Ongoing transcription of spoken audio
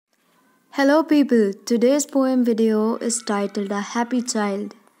Hello people, today's poem video is titled A Happy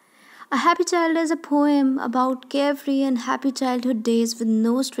Child. A Happy Child is a poem about carefree and happy childhood days with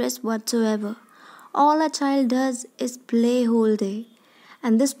no stress whatsoever. All a child does is play whole day.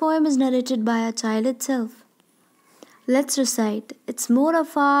 And this poem is narrated by a child itself. Let's recite. It's more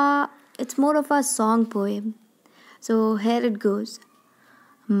of a song poem. So here it goes.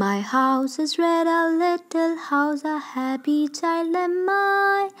 My house is red, a little house, a happy child am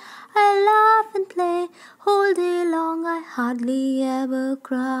I. I laugh and play whole day long, I hardly ever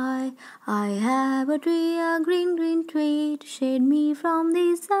cry. I have a tree, a green, green tree, to shade me from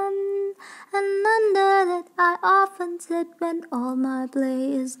the sun. And under it I often sit when all my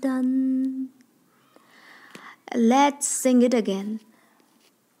play is done. Let's sing it again.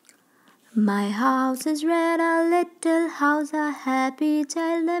 My house is red, a little house, a happy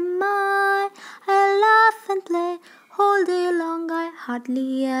child am I. I laugh and play whole day long, I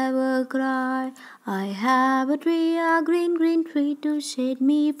hardly ever cry. I have a tree, a green, green tree, to shade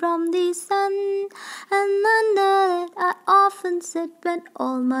me from the sun. And under it I often sit when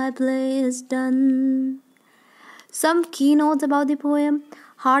all my play is done. Some keynotes about the poem.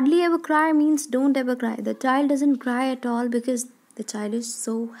 Hardly ever cry means don't ever cry. The child doesn't cry at all because the child is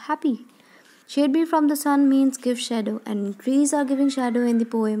so happy. Shade me from the sun means give shadow, and trees are giving shadow in the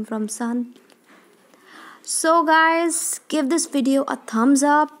poem from sun. So guys, give this video a thumbs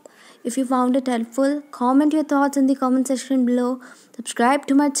up if you found it helpful. Comment your thoughts in the comment section below. Subscribe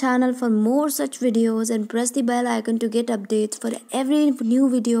to my channel for more such videos and press the bell icon to get updates for every new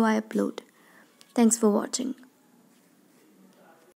video I upload. Thanks for watching.